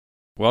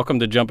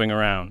Welcome to Jumping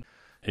Around,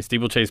 a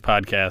steeplechase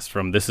podcast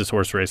from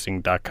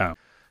thisishorseracing.com.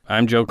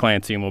 I'm Joe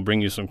Clancy, and we'll bring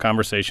you some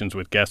conversations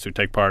with guests who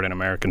take part in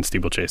American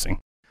steeplechasing.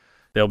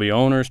 There'll be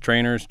owners,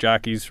 trainers,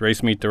 jockeys,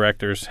 race meet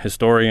directors,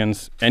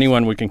 historians,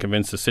 anyone we can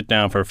convince to sit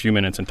down for a few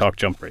minutes and talk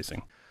jump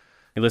racing.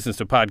 He listens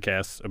to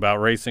podcasts about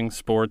racing,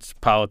 sports,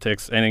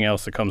 politics, anything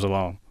else that comes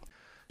along.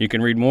 You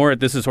can read more at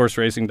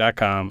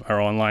thisishorseracing.com, our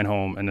online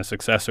home, and the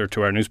successor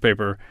to our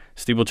newspaper,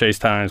 Steeplechase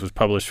Times, was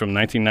published from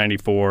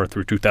 1994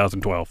 through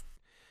 2012.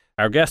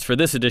 Our guest for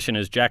this edition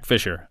is Jack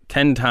Fisher,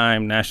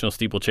 10-time National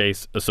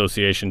Steeplechase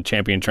Association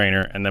champion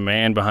trainer and the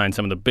man behind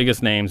some of the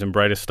biggest names and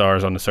brightest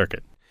stars on the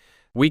circuit.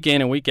 Week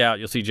in and week out,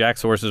 you'll see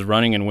Jack's horses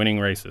running and winning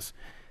races.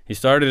 He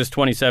started his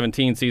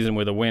 2017 season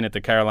with a win at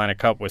the Carolina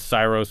Cup with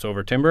Syros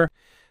over Timber.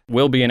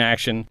 Will be in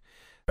action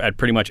at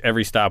pretty much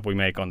every stop we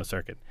make on the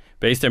circuit.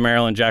 Based in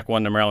Maryland, Jack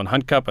won the Maryland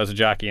Hunt Cup as a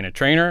jockey and a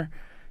trainer,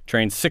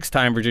 trained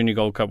 6-time Virginia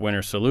Gold Cup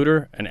winner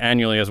Saluter, and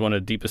annually has one of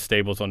the deepest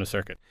stables on the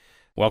circuit.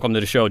 Welcome to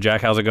the show,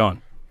 Jack. How's it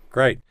going?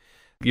 Great.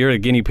 You're a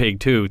guinea pig,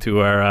 too, to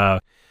our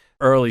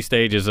early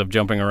stages of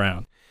jumping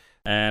around.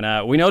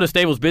 And we know the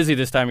stable's busy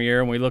this time of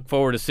year, and we look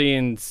forward to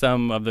seeing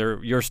some of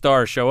your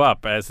stars show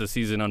up as the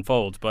season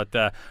unfolds.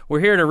 But we're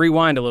here to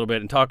rewind a little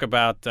bit and talk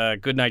about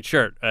Goodnight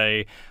Shirt,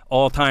 a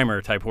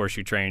all-timer type horse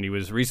you trained. He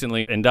was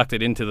recently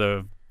inducted into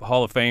the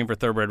Hall of Fame for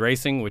thoroughbred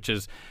racing, which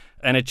is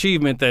an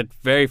achievement that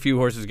very few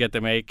horses get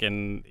to make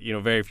and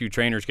very few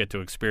trainers get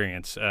to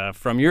experience.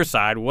 From your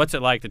side, what's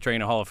it like to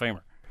train a Hall of Famer?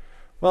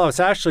 Well, I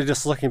was actually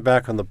just looking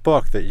back on the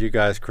book that you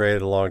guys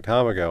created a long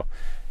time ago.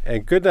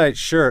 And Goodnight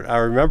Shirt, I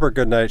remember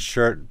Goodnight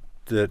Shirt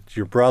that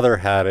your brother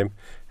had him,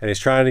 and he's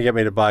trying to get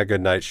me to buy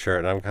Goodnight Shirt.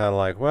 And I'm kind of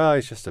like, well,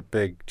 he's just a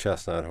big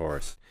chestnut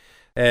horse.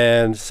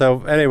 And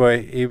so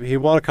anyway, he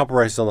won a couple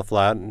races on the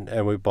flat,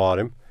 and we bought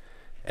him.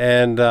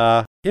 And,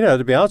 to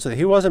be honest with you,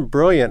 he wasn't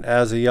brilliant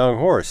as a young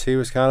horse. He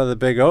was kind of the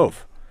big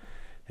oaf.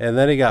 And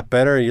then he got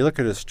better, and you look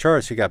at his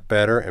charts, he got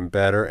better and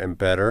better and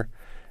better.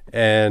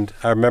 And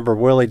I remember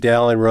Willie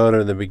Dowling rode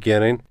him in the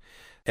beginning.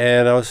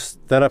 And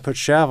then I put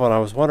Shav on. I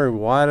was wondering,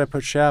 why did I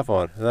put Shav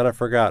on? And then I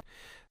forgot.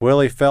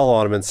 Willie fell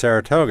on him in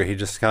Saratoga. He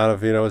just kind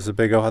of, was a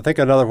big oaf. I think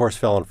another horse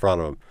fell in front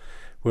of him.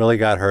 Willie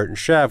got hurt, and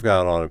Shav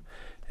got on him.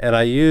 And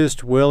I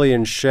used Willie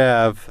and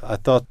Shav. I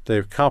thought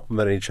they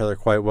complemented each other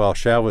quite well.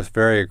 Shav was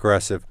very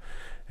aggressive,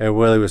 and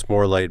Willie was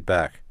more laid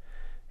back.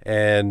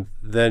 And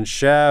then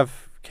Shav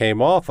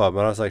came off of him,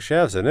 and I was like,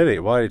 Shav's an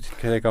idiot. Why did he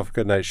take off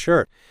Goodnight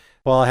Shirt?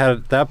 Well,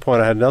 at that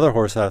point, I had another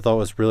horse that I thought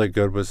was really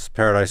good, was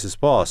Paradise's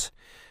Boss,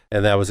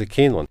 and that was at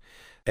Keeneland.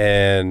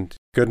 And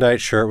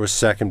Goodnight Shirt was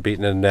second,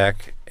 beaten in the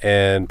neck,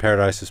 and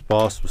Paradise's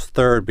Boss was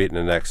third, beaten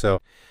in the neck.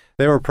 So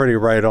they were pretty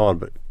right on.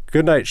 But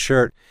Goodnight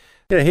Shirt,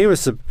 he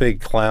was a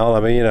big clown. I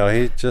mean,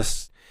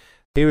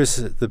 he was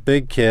the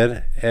big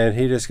kid, and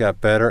he just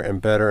got better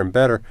and better and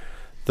better.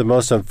 The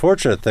most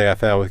unfortunate thing I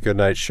found with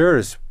Goodnight Shirt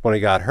is when he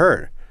got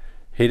hurt.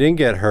 He didn't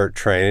get hurt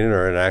training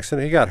or in an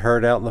accident. He got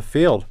hurt out in the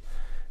field.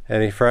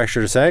 And he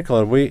fractured his ankle,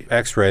 and we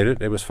x-rayed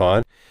it. It was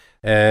fine.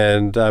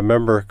 And I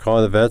remember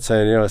calling the vet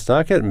saying, it's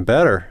not getting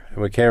better. And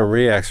we came and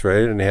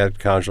re-x-rayed it, and he had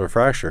condylar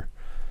fracture.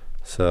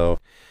 So,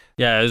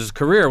 yeah, his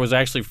career was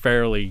actually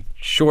fairly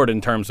short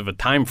in terms of a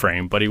time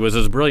frame, but he was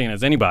as brilliant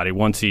as anybody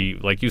once he,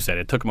 like you said,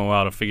 it took him a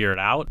while to figure it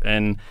out.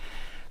 And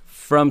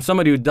from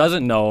somebody who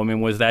doesn't know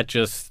him, was that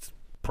just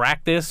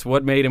practice?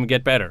 What made him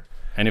get better?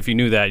 And if you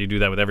knew that, you do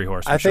that with every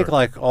horse. I think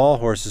like all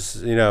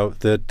horses,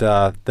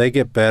 that they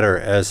get better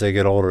as they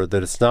get older,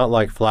 that it's not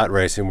like flat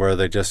racing where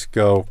they just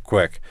go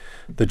quick.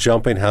 The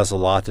jumping has a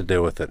lot to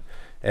do with it.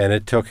 And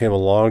it took him a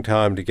long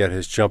time to get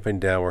his jumping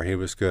down where he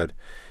was good.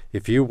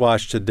 If you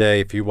watch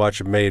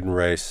a maiden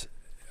race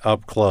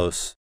up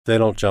close, they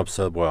don't jump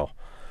so well.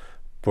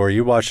 Where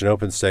you watch an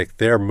open stake,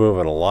 they're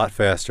moving a lot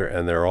faster,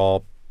 and they're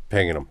all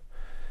pinging them.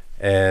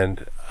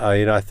 And,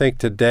 I think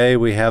today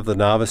we have the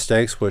novice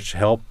stakes, which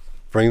help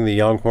bring the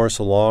young horse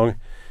along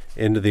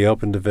into the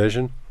open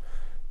division.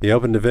 The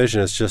open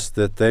division is just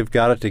that they've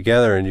got it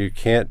together, and you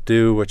can't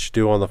do what you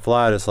do on the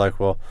flat. It's like,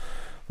 well,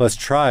 let's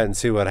try it and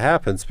see what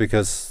happens,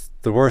 because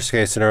the worst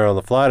case scenario on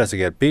the flat is to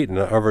get beaten.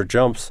 Whoever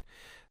jumps,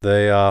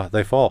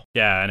 they fall.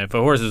 Yeah, and if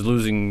a horse is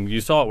losing, you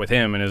saw it with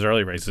him in his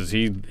early races,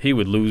 he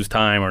would lose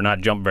time or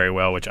not jump very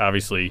well, which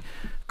obviously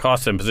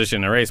costs him position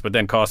in the race, but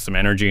then costs him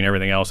energy and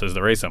everything else as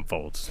the race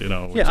unfolds.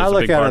 Yeah, I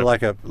look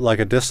at it like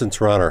a distance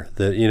runner.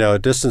 That a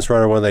distance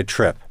runner, when they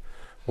trip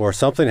or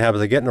something happens,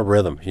 they get in a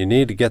rhythm. You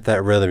need to get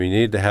that rhythm. You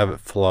need to have it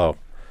flow.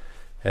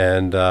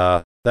 And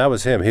that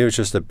was him. He was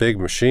just a big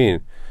machine.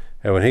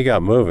 And when he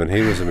got moving,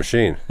 he was a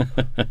machine.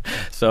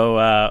 So,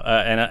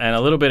 and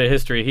a little bit of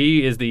history.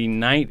 He is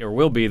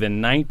will be the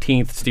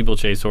 19th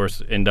steeplechase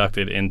horse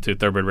inducted into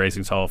Thoroughbred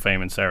Racing's Hall of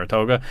Fame in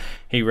Saratoga.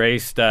 He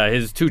raced,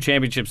 his 2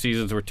 championship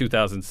seasons were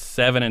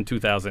 2007 and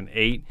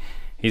 2008.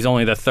 He's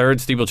only the 3rd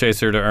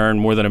steeplechaser to earn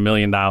more than $1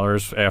 million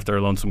after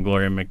Lonesome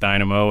Glory and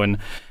McDynamo. And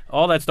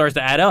all that starts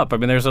to add up. I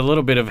mean, there's a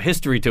little bit of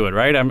history to it,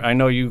 right? I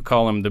know you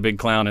call him the big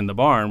clown in the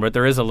barn, but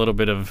there is a little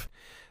bit of...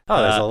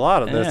 there's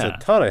a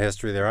ton of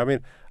history there. I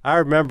mean, I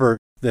remember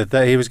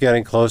that he was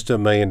getting close to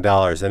 $1 million,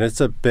 and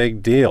it's a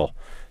big deal.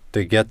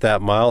 to get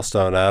that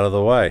milestone out of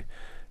the way.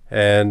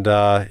 And,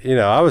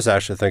 I was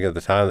actually thinking at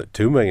the time that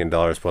 $2 million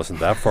wasn't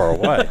that far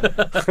away.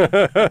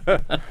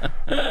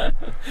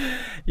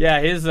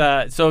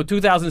 Yeah, so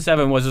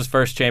 2007 was his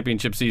first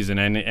championship season,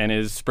 and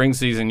his spring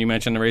season, you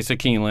mentioned the race at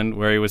Keeneland,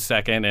 where he was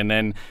second, and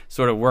then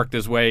sort of worked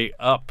his way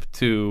up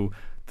to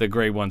the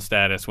Grade 1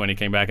 status when he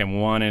came back and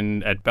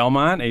won at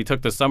Belmont. He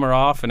took the summer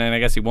off, and then I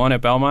guess he won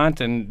at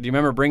Belmont. And do you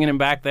remember bringing him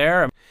back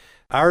there?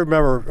 I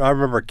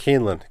remember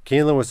Keeneland.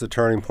 Keeneland was the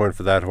turning point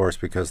for that horse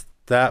because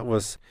that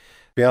was, to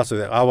be honest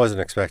with you, I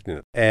wasn't expecting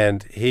it.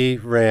 And he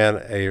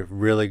ran a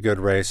really good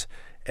race.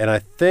 And I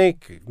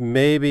think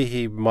maybe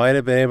he might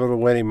have been able to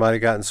win. He might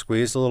have gotten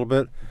squeezed a little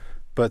bit.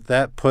 But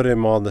that put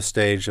him on the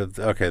stage of,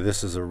 okay,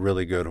 this is a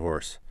really good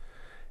horse.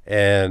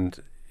 And,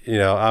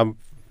 I'm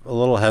a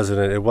little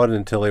hesitant. It wasn't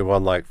until he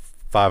won like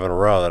 5 in a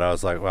row that I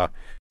was like, wow,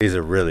 he's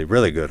a really,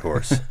 really good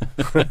horse.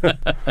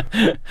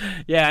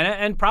 Yeah,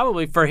 and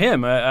probably for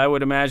him, I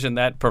would imagine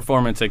that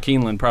performance at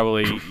Keeneland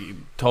probably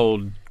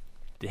told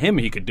him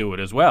he could do it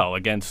as well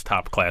against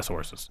top-class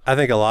horses. I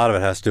think a lot of it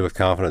has to do with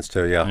confidence,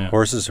 too, yeah.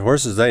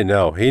 Horses, they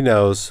know. He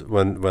knows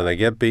when they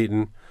get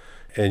beaten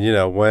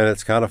and, when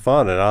it's kind of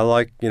fun. And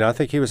I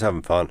think he was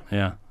having fun.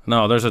 Yeah.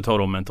 No, there's a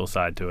total mental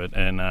side to it.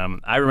 And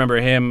I remember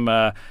him,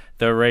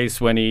 the race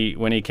when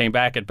he came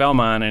back at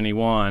Belmont and he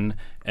won.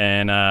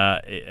 And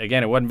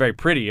again, it wasn't very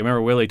pretty. I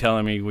remember Willie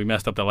telling me we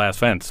messed up the last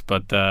fence,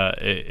 but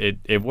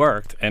it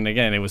worked. And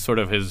again, it was sort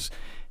of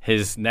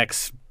his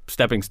next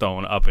stepping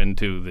stone up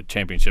into the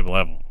championship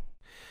level.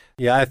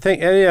 Yeah, I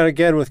think, and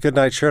again, with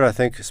Goodnight Shirt, I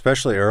think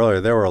especially earlier,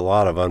 there were a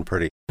lot of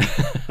unpretty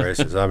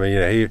races. I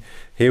mean,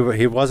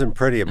 he wasn't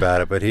pretty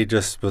about it, but he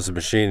just was a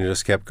machine and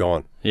just kept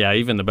going. Yeah,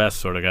 even the best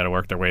sort of got to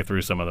work their way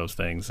through some of those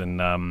things.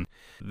 And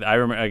I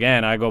remember,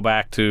 again, I go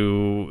back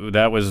to,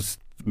 that was,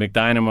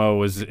 McDynamo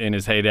was in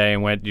his heyday,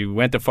 and you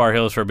went to Far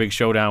Hills for a big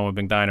showdown with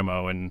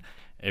McDynamo, and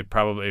it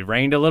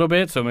rained a little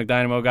bit, so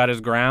McDynamo got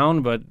his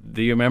ground. But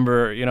do you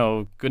remember,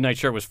 Goodnight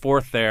Shirt was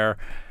fourth there.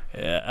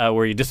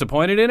 Were you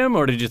disappointed in him,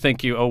 or did you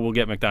think we'll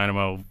get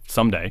McDynamo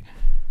someday?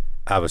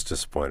 I was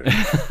disappointed.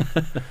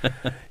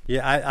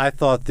 Yeah, I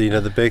thought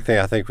the big thing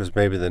I think was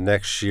maybe the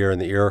next year in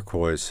the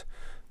Iroquois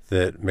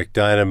that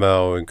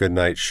McDynamo and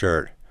Goodnight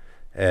Shirt,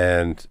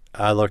 and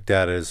I looked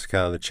at it as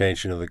kind of the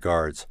changing of the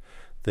guards.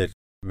 That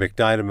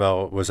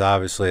McDynamo was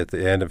obviously at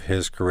the end of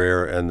his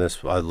career, and this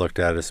I looked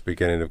at as the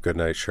beginning of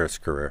Goodnight Shirt's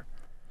career.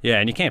 Yeah,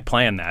 and you can't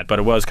plan that, but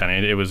it was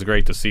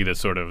great to see this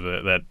sort of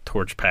that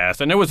torch pass,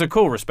 and it was a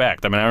cool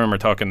respect. I mean, I remember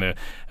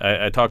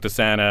I talked to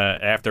Santa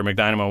after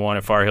McDynamo won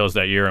at Far Hills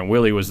that year, and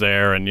Willie was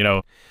there, and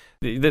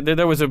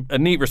there was a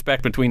neat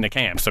respect between the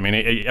camps. I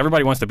mean,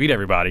 everybody wants to beat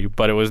everybody,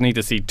 but it was neat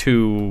to see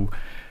two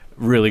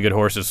really good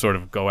horses sort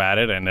of go at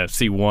it, and to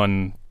see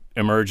one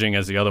emerging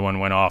as the other one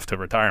went off to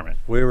retirement.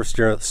 We were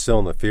still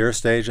in the fear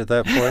stage at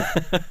that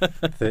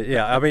point.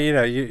 Yeah, I mean,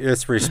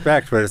 it's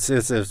respect, but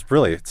it's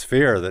really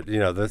fear that,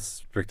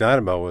 this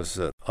McDynamo was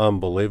an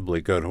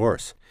unbelievably good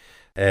horse.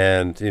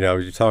 And,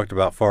 you talked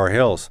about Far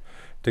Hills.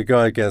 To go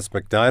against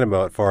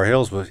McDynamo at Far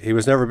Hills, he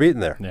was never beaten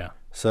there. Yeah.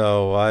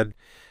 So I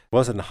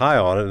wasn't high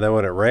on it, and then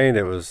when it rained,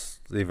 it was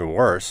even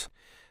worse.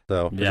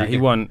 So yeah, he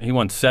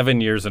won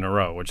 7 years in a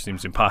row, which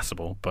seems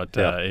impossible, but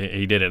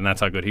he did it, and that's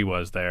how good he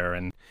was there.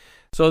 And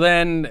so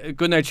then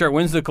Goodnight Shirt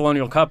wins the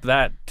Colonial Cup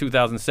that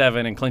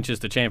 2007 and clinches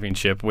the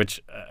championship,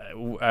 which,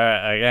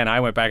 again, I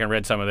went back and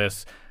read some of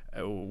this.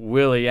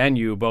 Willie and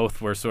you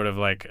both were sort of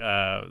like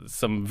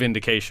some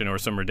vindication or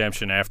some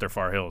redemption after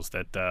Far Hills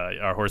that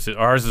our horse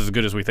is as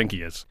good as we think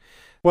he is.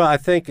 Well, I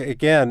think,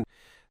 again,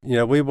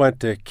 we went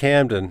to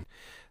Camden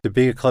to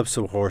be a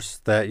Calypso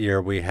horse that year.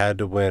 We had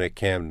to win at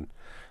Camden.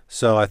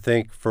 So I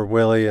think for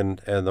Willie and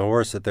the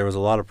horse that there was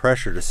a lot of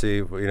pressure to see,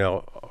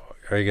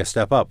 are you going to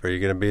step up? Are you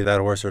going to be that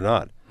horse or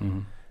not?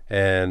 Mm-hmm.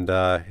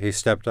 And he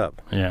stepped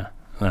up. Yeah,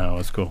 no, it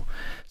was cool.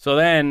 So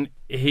then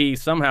he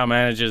somehow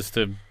manages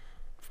to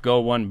go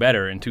one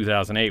better in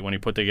 2008 when he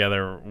put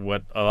together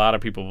what a lot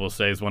of people will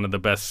say is one of the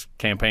best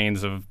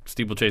campaigns of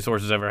steeplechase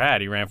horses ever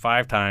had. He ran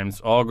 5 times,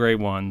 all Grade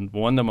 1,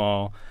 won them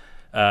all,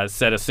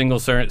 set a single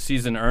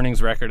season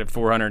earnings record at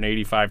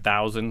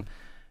 $485,000.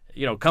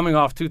 Coming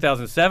off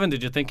 2007,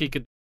 did you think he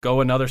could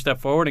go another step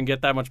forward and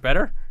get that much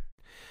better?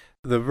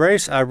 The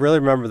race I really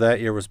remember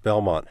that year was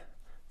Belmont.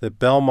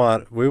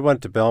 We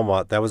went to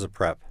Belmont, that was a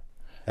prep.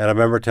 And I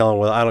remember telling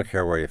Will, I don't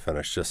care where you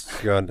finish,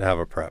 just go and have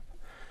a prep.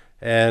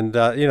 And,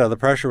 the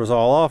pressure was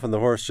all off, and the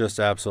horse just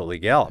absolutely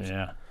galloped.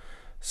 Yeah.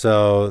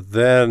 So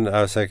then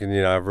I was thinking,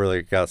 I've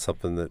really got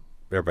something that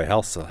everybody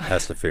else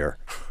has to fear.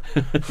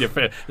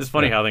 It's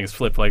funny how things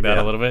flip like that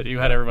a little bit. You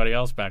had everybody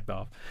else backed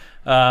off.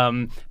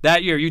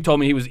 That year, you told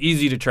me he was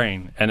easy to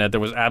train and that there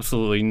was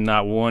absolutely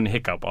not one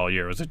hiccup all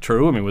year. Was it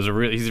true? I mean,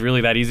 he's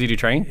really that easy to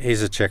train?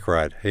 He's a chick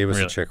ride. He was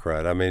a chick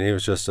ride. I mean, he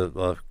was just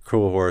a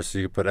cool horse.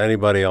 You could put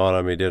anybody on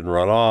him. He didn't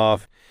run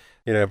off.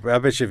 I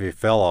bet you if he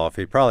fell off,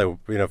 he probably,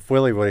 if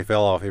Willie, when he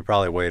fell off, he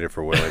probably waited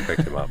for Willie and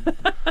picked him up.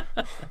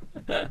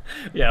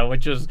 Yeah,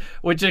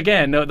 which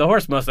again, the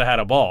horse must have had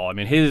a ball. I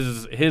mean,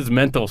 his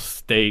mental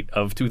state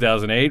of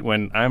 2008,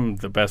 when I'm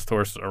the best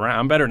horse around,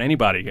 I'm better than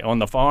anybody on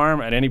the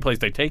farm, at any place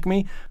they take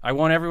me. I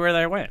won everywhere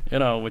that I went,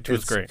 which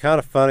was great. It's kind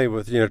of funny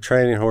with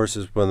training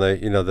horses when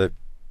they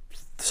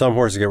some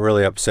horses get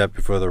really upset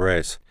before the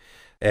race,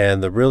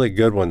 and the really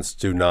good ones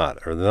do not.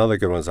 Or the other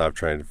good ones I've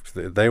trained,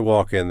 they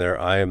walk in there,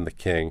 I am the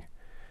king,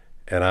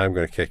 and I'm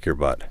going to kick your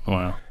butt.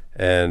 Wow.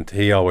 And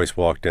he always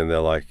walked in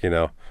there like,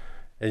 and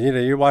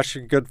you're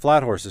watching good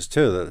flat horses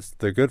too.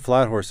 The good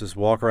flat horses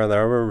walk around there.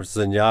 I remember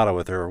Zenyatta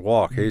with her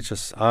walk. He's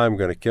just, I'm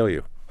going to kill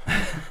you.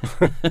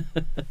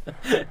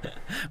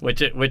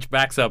 Which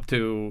backs up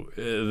to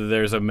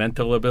there's a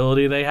mental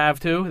ability they have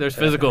too. There's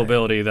physical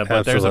ability,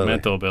 but there's a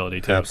mental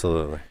ability too.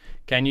 Absolutely.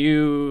 Can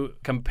you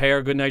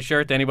compare Goodnight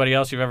Shirt to anybody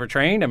else you've ever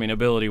trained? I mean,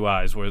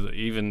 ability-wise, whether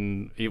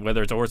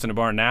it's a horse in a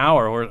barn now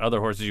or other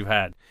horses you've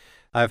had.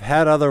 I've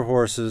had other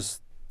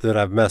horses that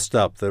I've messed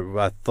up that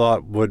I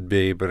thought would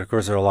be, but of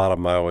course there are a lot of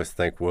them I always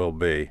think will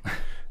be,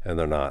 and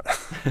they're not.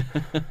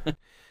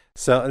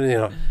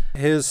 So,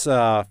 his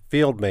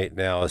field mate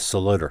now is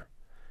Saluter.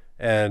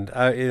 And,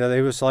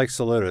 he was like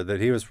Saluter, that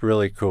he was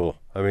really cool.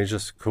 I mean, he's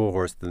just a cool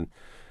horse. And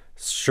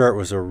Shirt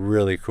was a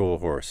really cool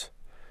horse.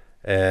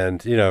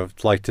 And,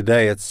 like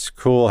today, it's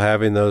cool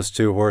having those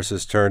two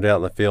horses turned out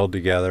in the field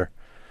together.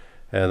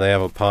 And they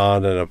have a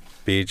pond and a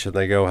beach, and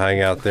they go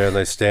hang out there, and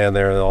they stand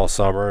there all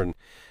summer. And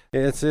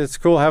it's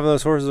cool having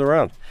those horses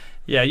around.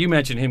 Yeah, you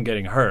mentioned him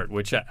getting hurt,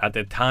 which at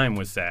the time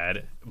was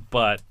sad.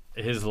 But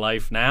his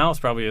life now is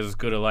probably as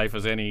good a life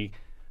as any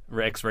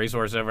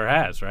racehorse ever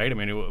has, right? I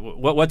mean,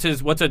 what's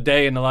a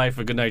day in the life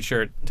of Goodnight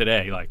Shirt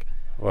today like?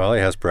 Well, he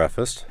has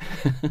breakfast,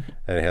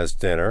 and he has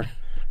dinner,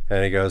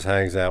 and he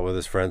hangs out with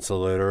his friend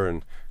Saluter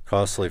and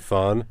Costly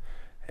Fun,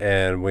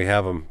 and we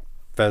have him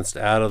fenced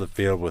out of the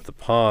field with the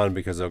pond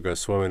because they'll go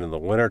swimming in the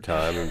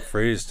wintertime and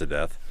freeze to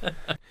death.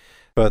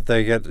 But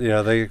they get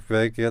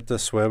they get to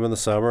swim in the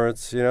summer.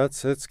 It's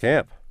it's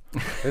camp.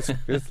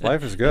 It's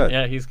life is good.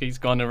 Yeah, he's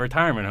gone to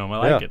retirement home. I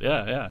like it.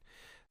 Yeah.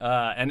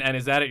 And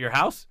is that at your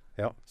house?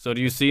 Yep. So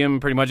do you see him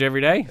pretty much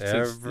every day?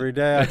 Every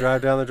day I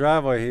drive down the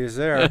driveway, he's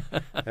there.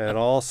 And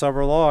all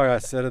summer long I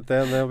sit at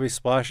them, they'll be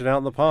splashing out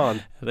in the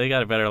pond. They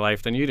got a better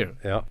life than you do.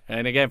 Yeah.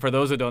 And again, for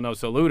those that don't know,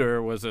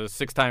 Saluter was a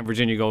 6-time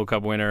Virginia Gold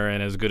Cup winner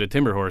and as good a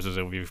timber horse as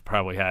we've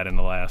probably had in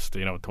the last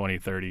 20,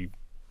 30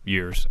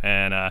 years.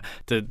 And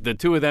the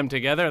two of them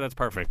together, that's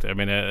perfect. I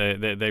mean,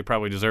 they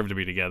probably deserve to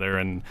be together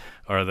and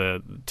are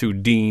the two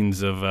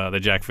deans of the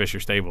Jack Fisher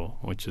stable,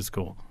 which is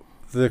cool.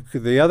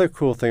 The other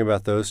cool thing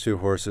about those two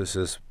horses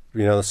is,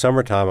 in the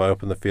summertime I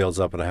open the fields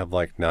up and I have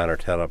like 9 or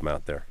 10 of them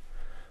out there.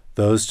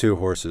 Those two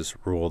horses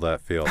rule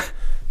that field.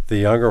 The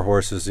younger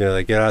horses,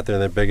 they get out there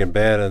and they're big and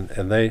bad,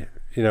 and they,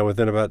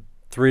 within about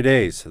 3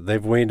 days,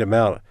 they've weaned them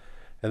out.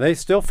 And they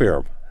still fear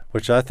them,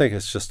 which I think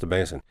is just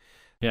amazing.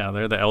 Yeah,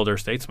 they're the elder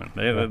statesmen.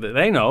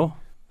 They know.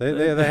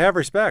 They have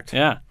respect.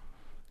 Yeah.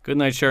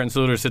 Goodnight Shirt and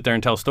Saluter sit there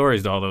and tell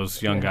stories to all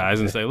those young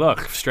guys and say,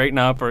 look, straighten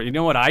up, or you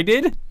know what I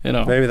did?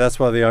 Maybe that's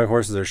why the young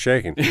horses are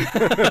shaking.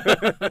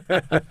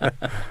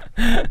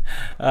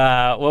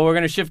 Well, we're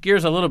going to shift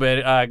gears a little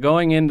bit.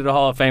 Going into the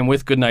Hall of Fame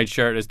with Goodnight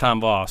Shirt is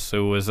Tom Voss,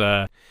 who was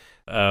a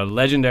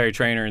legendary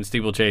trainer in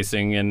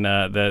steeplechasing, and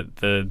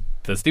the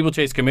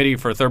Steeplechase Committee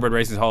for Thoroughbred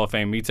Racing's Hall of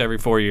Fame meets every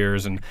 4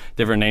 years, and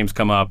different names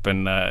come up,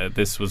 and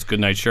this was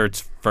Goodnight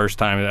Shirt's first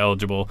time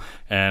eligible,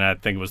 and I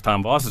think it was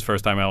Tom Voss's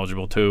first time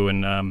eligible too.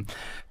 And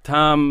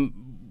Tom,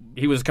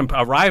 he was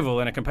a rival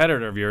and a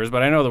competitor of yours,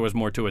 but I know there was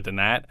more to it than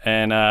that.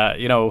 And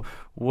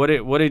what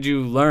did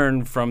you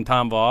learn from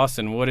Tom Voss,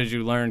 and what did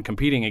you learn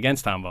competing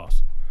against Tom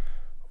Voss?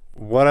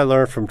 What I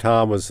learned from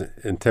Tom was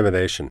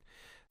intimidation.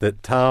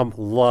 That Tom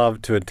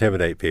loved to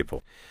intimidate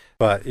people.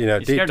 But, he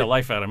scared the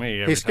life out of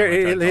me.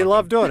 He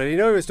loved doing it.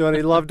 He was doing it.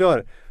 He loved doing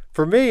it.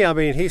 For me,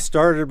 he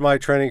started my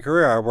training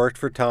career. I worked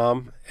for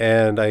Tom,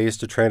 and I used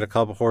to train a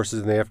couple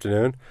horses in the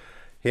afternoon.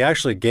 He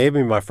actually gave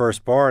me my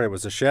first barn. It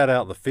was a shed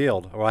out in the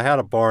field. Well, I had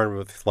a barn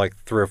with like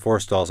 3 or 4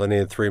 stalls. I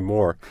needed 3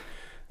 more.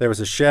 There was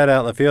a shed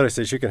out in the field. He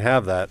said, you can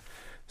have that.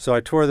 So I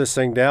tore this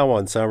thing down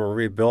one summer and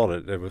rebuilt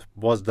it. It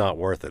was not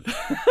worth it.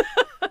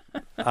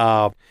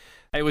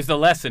 It was the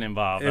lesson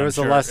involved. It was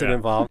a lesson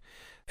involved.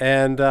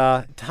 And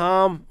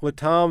Tom,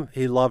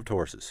 he loved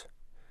horses.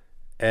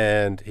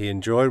 And he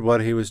enjoyed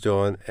what he was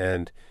doing.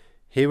 And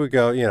he would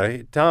go,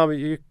 Tom,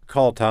 you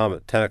call Tom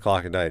at 10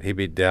 o'clock at night. He'd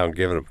be down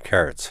giving him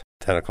carrots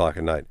at 10 o'clock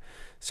at night.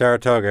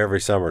 Saratoga every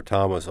summer,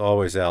 Tom was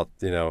always out,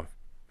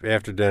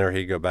 after dinner,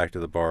 he'd go back to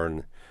the barn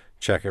and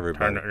check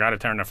everybody. Got to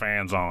turn the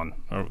fans on.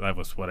 That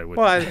was what I would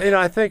do. Well,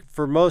 I think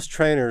for most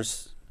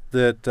trainers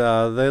that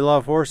they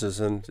love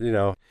horses. And,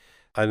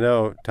 I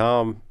know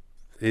Tom,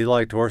 he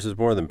liked horses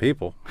more than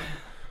people.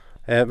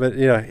 But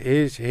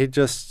he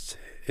just,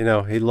 he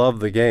loved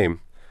the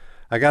game.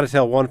 I got to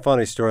tell one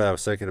funny story I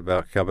was thinking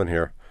about coming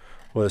here.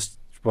 Was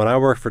when I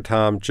worked for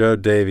Tom, Joe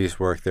Davies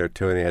worked there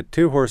too, and he had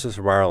 2 horses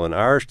from Ireland,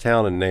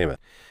 Irishtown and Name It,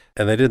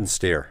 and they didn't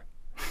steer.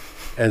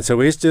 And so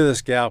we used to do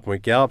this gallop, and we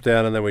galloped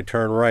down, and then we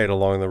turned right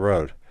along the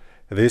road.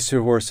 These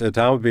two horses,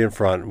 Tom would be in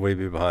front and we'd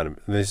be behind him.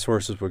 And these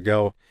horses would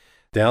go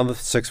down the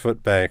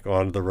 6-foot bank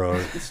onto the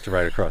road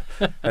right across.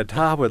 And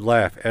Tom would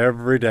laugh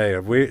every day.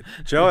 And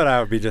Joe and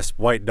I would be just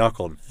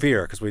white-knuckled in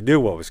fear because we knew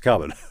what was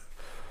coming.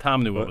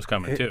 Tom knew what was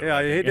coming, too.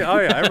 Yeah, he did. Oh,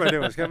 yeah, everybody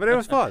knew what was coming. But it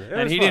was fun.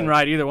 And he didn't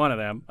ride either one of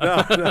them.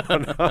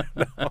 No.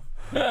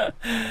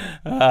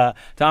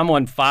 Tom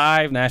won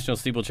 5 national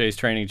steeplechase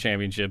training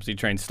championships. He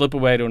trained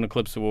Slipaway to an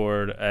Eclipse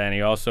Award, and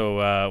he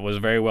also was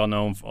very well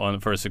known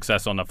for his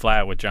success on the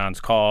flat with John's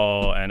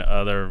Call and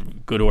other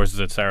good horses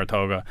at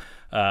Saratoga.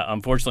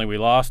 Unfortunately, we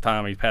lost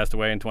Tom. He passed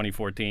away in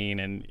 2014,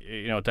 and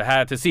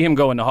to see him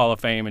go in the Hall of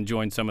Fame and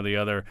join some of the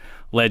other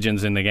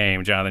legends in the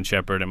game, Jonathan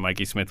Shepard and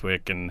Mikey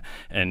Smithwick and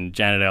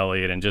Janet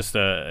Elliott, and just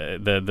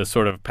the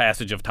sort of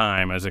passage of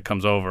time as it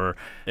comes over.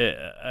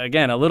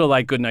 Again, a little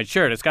like Goodnight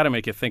Shirt, it's got to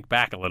make you think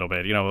back a little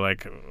bit.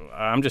 Like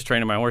I'm just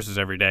training my horses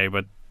every day,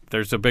 but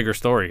there's a bigger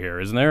story here,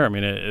 isn't there? I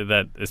mean,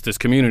 that it's this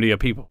community of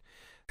people.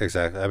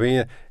 Exactly. I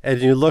mean,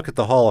 and you look at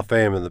the Hall of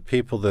Fame and the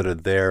people that are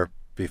there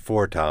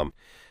before Tom.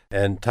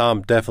 And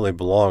Tom definitely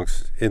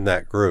belongs in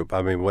that group.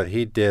 I mean, what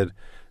he did,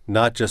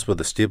 not just with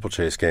the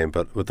steeplechase game,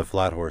 but with the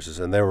flat horses.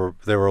 And there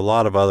were a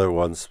lot of other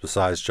ones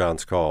besides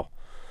John's Call.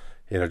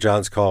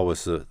 John's Call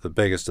was the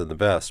biggest and the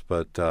best,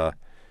 but,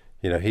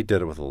 he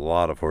did it with a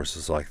lot of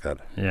horses like that.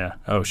 Yeah.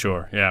 Oh,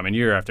 sure. Yeah. I mean,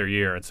 year after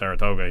year at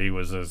Saratoga, he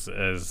was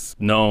as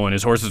known,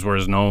 his horses were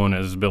as known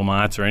as Bill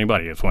Motts or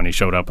anybody. It's when he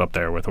showed up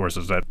there with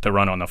horses to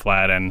run on the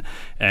flat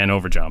and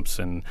over jumps.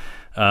 And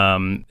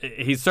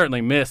he's certainly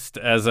missed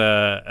as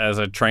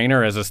a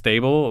trainer, as a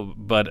stable,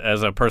 but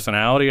as a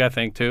personality, I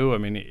think, too. I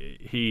mean,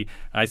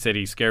 I said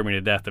he scared me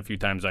to death a few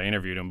times I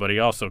interviewed him, but he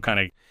also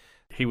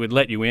he would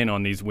let you in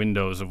on these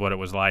windows of what it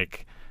was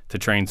like to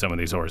train some of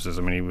these horses.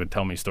 I mean, he would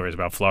tell me stories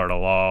about Florida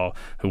Law,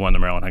 who won the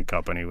Maryland Hunt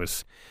Cup, and he would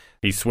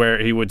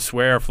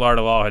swear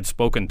Florida Law had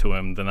spoken to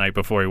him the night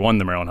before he won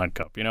the Maryland Hunt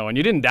Cup, and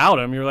you didn't doubt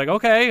him. You were like,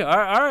 okay, all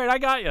right, I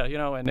got you,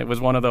 and it was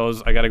one of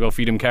those, I got to go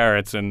feed him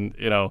carrots, and,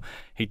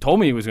 he told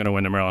me he was going to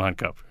win the Maryland Hunt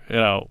Cup,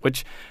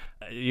 which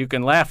you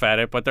can laugh at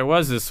it, but there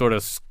was this sort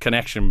of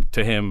connection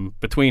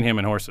between him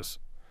and horses.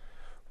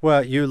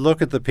 Well, you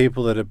look at the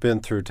people that have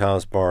been through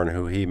Tom's barn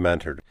who he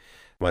mentored.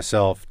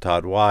 Myself,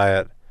 Todd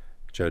Wyatt,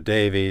 Joe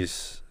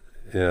Davies,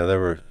 there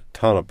were a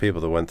ton of people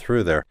that went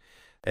through there.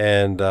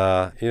 And,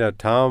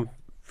 Tom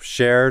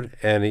shared,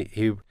 and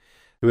he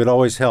would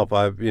always help.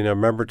 I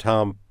remember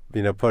Tom,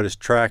 put his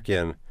track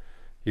in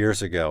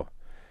years ago,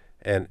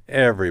 and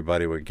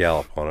everybody would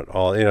gallop on it.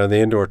 All, the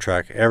indoor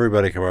track,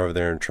 everybody come over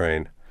there and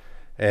train.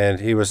 And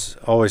he was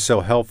always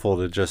so helpful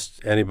to just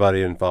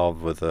anybody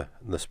involved with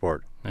the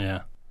sport.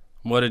 Yeah.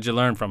 What did you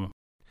learn from him?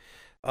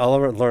 I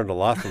learned a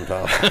lot from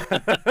Tom.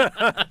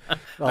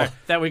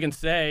 That we can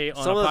say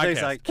on some a of the podcast.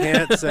 things I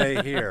can't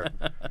say here.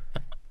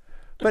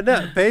 But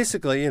no,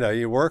 basically,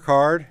 you work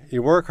hard,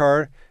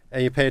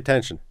 and you pay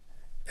attention.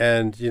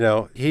 And,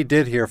 he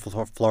did hear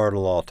Florida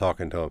Law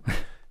talking to him.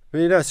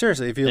 But,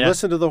 seriously, if you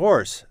listen to the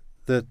horse,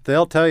 that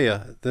they'll tell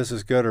you this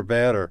is good or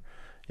bad, or,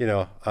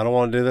 I don't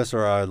want to do this,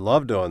 or I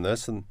love doing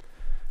this. And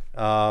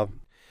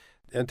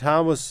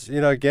Tom was,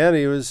 again,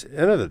 he was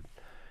innovative,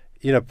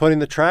 putting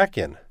the track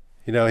in.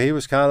 He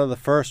was kind of the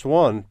first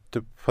one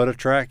to put a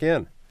track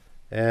in.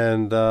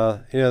 And,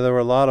 there were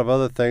a lot of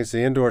other things,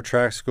 the indoor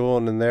track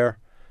schooling in there.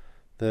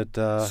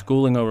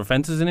 Schooling over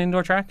fences in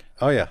indoor track?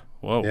 Oh, yeah.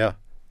 Whoa.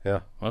 Yeah.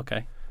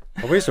 Okay.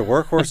 Well, we used to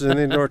work horses in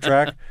the indoor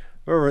track.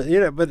 But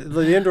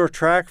the indoor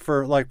track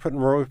for, we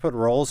put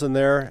rolls in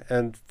there,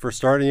 and for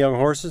starting young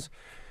horses,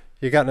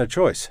 you got no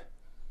choice.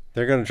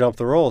 They're going to jump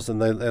the rolls,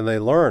 and they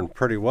learn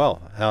pretty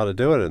well how to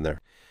do it in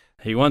there.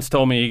 He once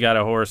told me he got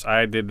a horse.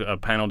 I did a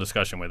panel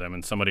discussion with him,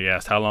 and somebody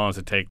asked, how long does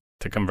it take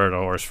to convert a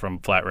horse from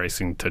flat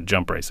racing to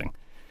jump racing?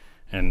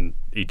 And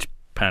each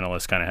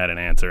panelist kind of had an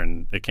answer,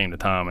 and it came to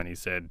Tom, and he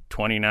said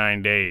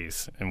 29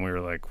 days. And we were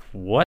like,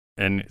 what?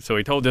 And so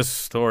he told this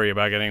story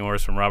about getting a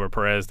horse from Robert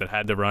Perez that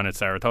had to run at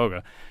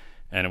Saratoga,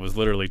 and it was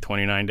literally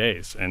 29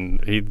 days.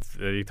 And he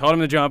taught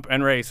him to jump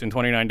and race in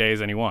 29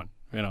 days, and he won.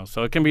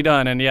 So it can be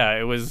done. And, yeah,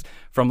 it was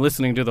from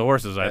listening to the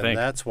horses, I think. And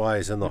that's why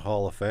he's in the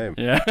Hall of Fame.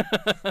 Yeah.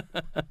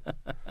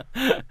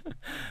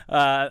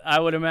 I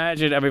would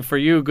imagine, for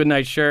you,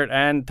 Goodnight Shirt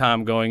and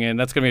Tom going in,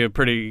 that's going to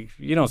be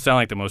you don't sound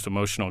like the most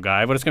emotional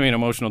guy, but it's going to be an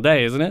emotional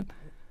day, isn't it?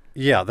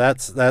 Yeah,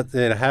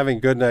 having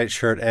Goodnight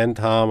Shirt and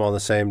Tom on the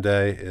same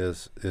day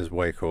is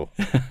way cool.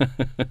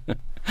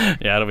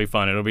 Yeah, it'll be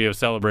fun. It'll be a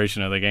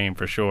celebration of the game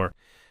for sure.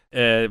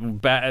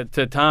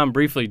 To Tom,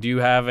 briefly, do you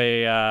have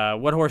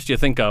what horse do you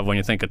think of when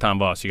you think of Tom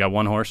Boss? You got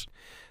one horse?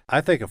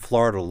 I think of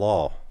Florida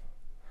Law.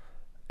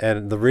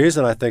 And the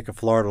reason I think of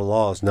Florida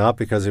Law is not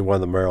because he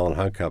won the Maryland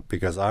Hunt Cup,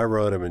 because I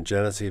rode him in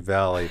Genesee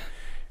Valley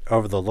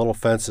over the little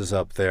fences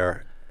up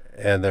there,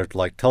 and they're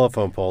like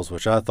telephone poles,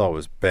 which I thought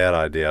was a bad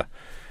idea.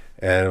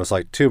 And it was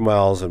like 2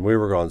 miles, and we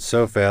were going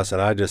so fast, and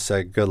I just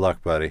said, good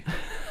luck, buddy.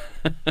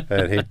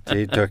 And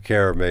he took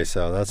care of me,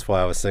 so that's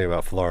why I was thinking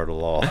about Florida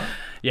Law.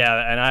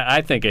 Yeah, and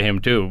I think of him,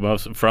 too,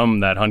 most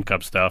from that Hunt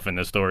Cup stuff and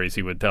the stories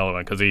he would tell,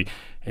 because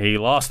he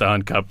lost the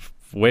Hunt Cup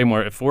way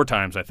more, 4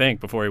 times, I think,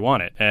 before he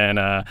won it.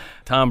 And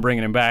Tom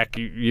bringing him back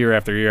year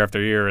after year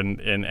after year.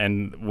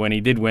 And when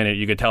he did win it,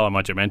 you could tell how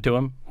much it meant to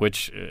him,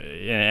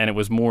 and it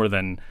was more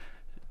than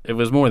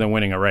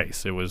winning a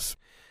race. It was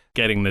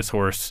getting this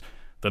horse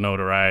the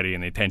notoriety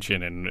and the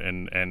attention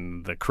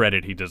and the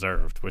credit he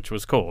deserved, which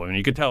was cool. I mean,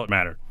 you could tell it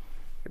mattered.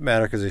 It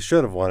mattered because he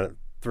should have won it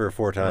 3 or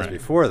 4 times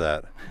before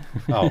that.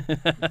 Oh.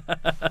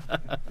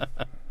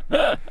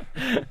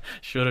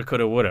 Shoulda,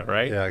 coulda, woulda,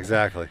 right? Yeah,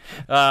 exactly.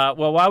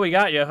 Well, while we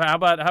got you, how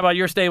about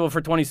your stable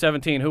for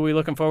 2017? Who are we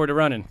looking forward to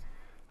running?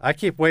 I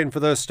keep waiting for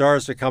those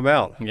stars to come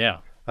out. Yeah.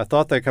 I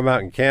thought they'd come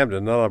out in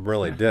Camden. None of them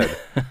really did.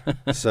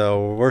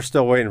 So we're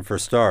still waiting for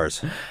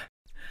stars.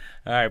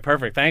 All right,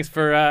 perfect. Thanks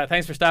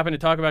for stopping to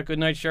talk about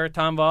Goodnight Shirt,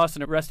 Tom Voss,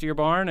 and the rest of your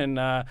barn, and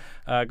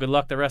good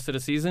luck the rest of the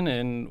season,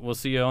 and we'll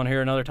see you on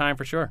here another time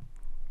for sure.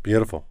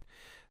 Beautiful.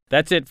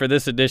 That's it for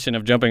this edition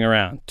of Jumping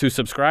Around. To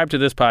subscribe to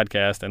this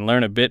podcast and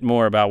learn a bit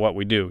more about what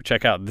we do,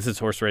 check out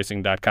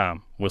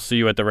thisisHorseRacing.com. We'll see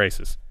you at the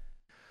races.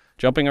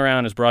 Jumping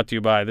Around is brought to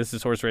you by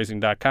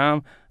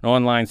thisisHorseRacing.com, an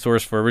online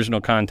source for original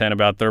content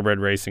about thoroughbred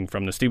racing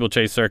from the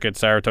steeplechase circuit,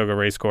 Saratoga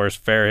Racecourse,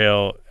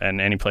 Fairhill, and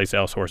any place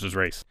else horses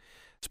race.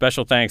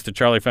 Special thanks to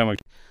Charlie Fenwick,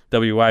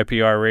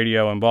 WYPR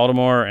Radio in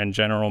Baltimore, and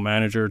General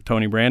Manager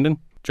Tony Brandon.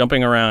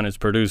 Jumping Around is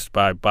produced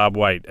by Bob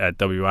White at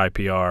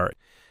WIPR.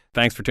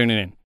 Thanks for tuning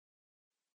in.